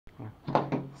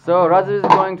So Rajiv is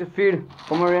going to feed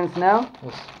Pomeranians now.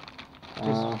 Yes.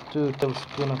 Just 2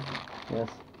 tablespoons of. Yes.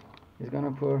 He's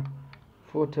gonna pour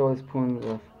 4 tablespoons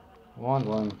of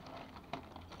One.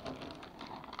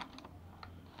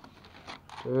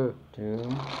 2. 2.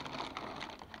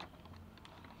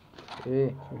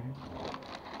 3.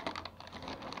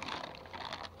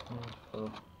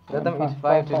 4. Let them eat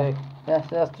 5 today. Yes,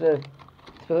 that's the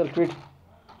special treat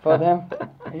for them.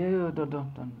 You don't.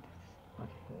 Okay,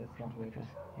 it's not very good.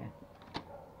 Yeah.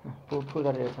 Pull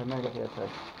that aside, make that aside.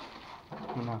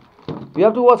 No. We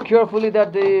have to watch carefully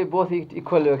that they both eat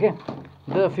equally, okay?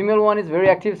 The female one is very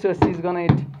active, so she's gonna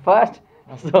eat fast.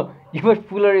 So you must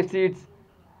pull her if she eats.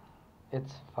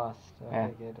 It's fast. Yeah. I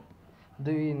get it.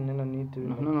 Do you need to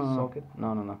No. soak it?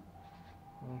 No.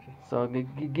 Okay. So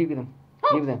give them.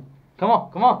 Give them. Come on.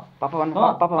 Papa one. Come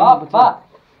on. Papa one. Va.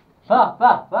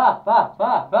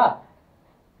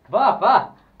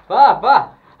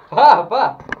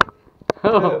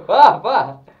 Oh my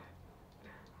God.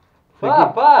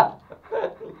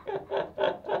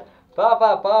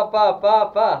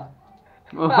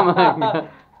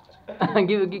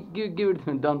 give it to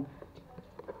him. Don't.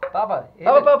 Papa.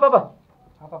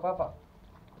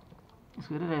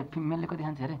 यसको हेरेर फिमेलले कति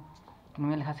खान्छ अरे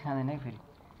फिमेलले खास खाँदैन है फेरि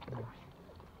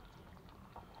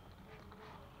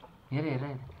हेर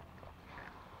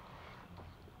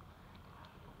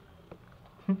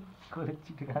कोले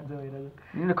छिटो खान्छ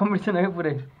भइरहेको यिनीहरू कम्पिटिसन हो क्या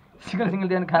पुरै सिंगल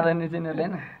दिएर खाँदैन रहेछ यिनीहरूले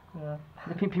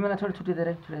होइन फिमेललाई छोड छुट्टिदिएर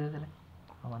त्यसलाई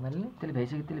भन्नाले त्यसले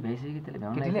भ्याइसक्यो त्यसले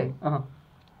भ्याउनु केटीले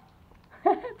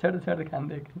छोड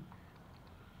खाँदै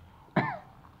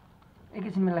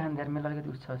एकैछिन मेला खान्छ मेला अलिकति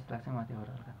उस छ जस्तो लाग्छ मलाई त्यो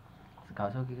हल्का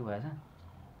घाउछाउ के भएछ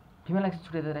फिमेललाई एकछिन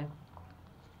छुट्टिदिएर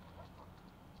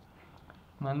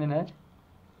मान्दैन है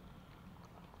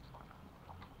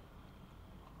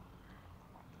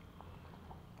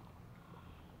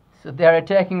So they are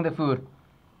attacking the food.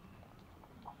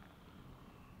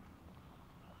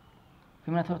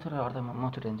 Female थोड़ा हट्दा म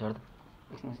छुट्याइदिन्छु हट्दा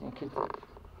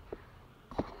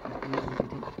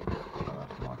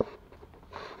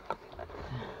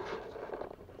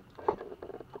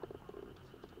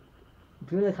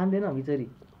फिमेलले खाँदैन बिचारी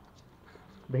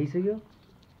भइसक्यो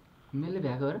मेलले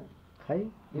भ्याएको हो र खाइ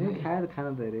यिनीहरू खाएर खाना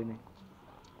त हेरे नै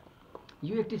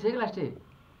यो एकटिसक्यो लास्टै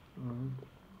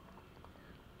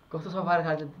कस्तो सफाएर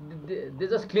खान्छ they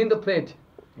just clean the plate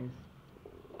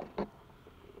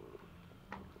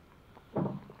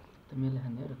त मेलले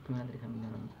खाने र फिमेलले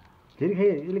खाँदैन फेरि खाइ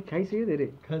यसले खाइसक्यो धेरै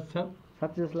खान्छ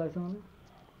साँच्चै जस्तो लाग्छ मलाई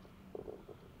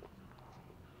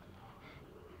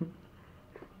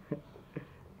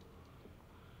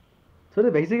छोरी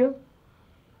भइसक्यो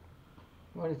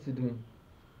What is he doing?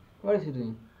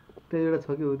 त्यो एउटा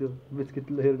छ कि हो त्यो बिस्किट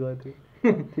लिएर गएको थियो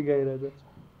ठिक आइरहेछ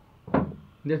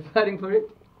They're fighting for it?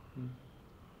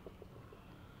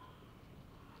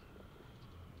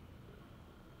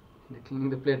 They're cleaning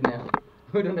the plate now.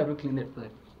 We don't have to clean that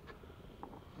plate.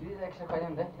 This is extra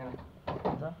fighting there.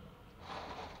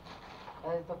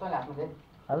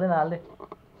 हाल्दैन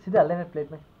सिधै हाल्दैन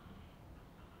प्लेटमै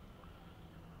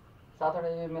सातवटा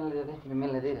यो मेलले दे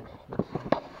मेलले दे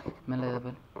मेलले दे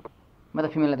पहिले म त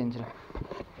फिमेललाई दिन्छु र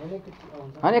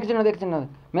अनि एकछिन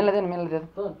मेललाई दे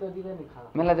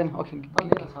मेललाई दे ओके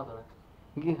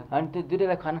अनि त्यो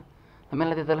दुईटैलाई खान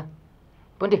मेललाई दे तल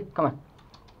पन्टी कमान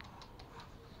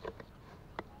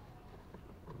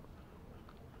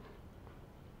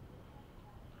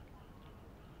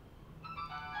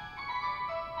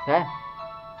है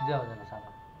जाऊ जाऊ सादा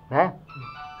है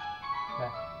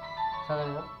सादा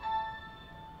जाऊ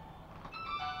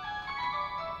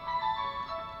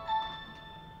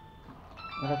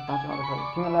मेरा 5 वाला था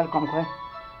फीमेल वाला कम खाए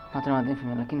 5 वाला दे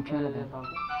फीमेल किन फीमेल दे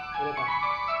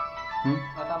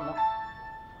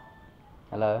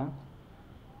हेलो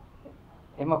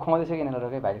एमा खुवाउँदै छ किन ल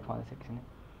रे भाइले खुवाउँदै छ किन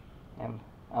एम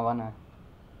भन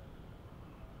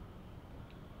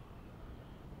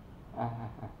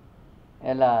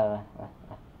ए ल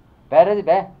भ्या रे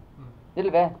भ्या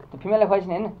त्यसले भ्या त्यो फिमेललाई खुवाइस्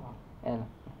नि हैन ए ल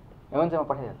हुन्छ म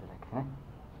पठाइदिन्छु हैन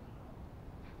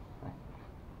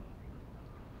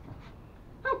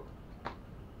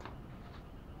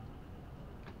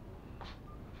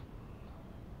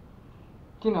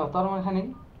किन हो तर मैले खाने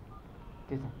कि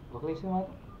के छ भोक लाग्छ मलाई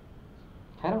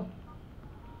खाएर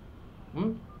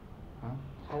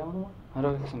खाएर म र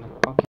एकछिन ओके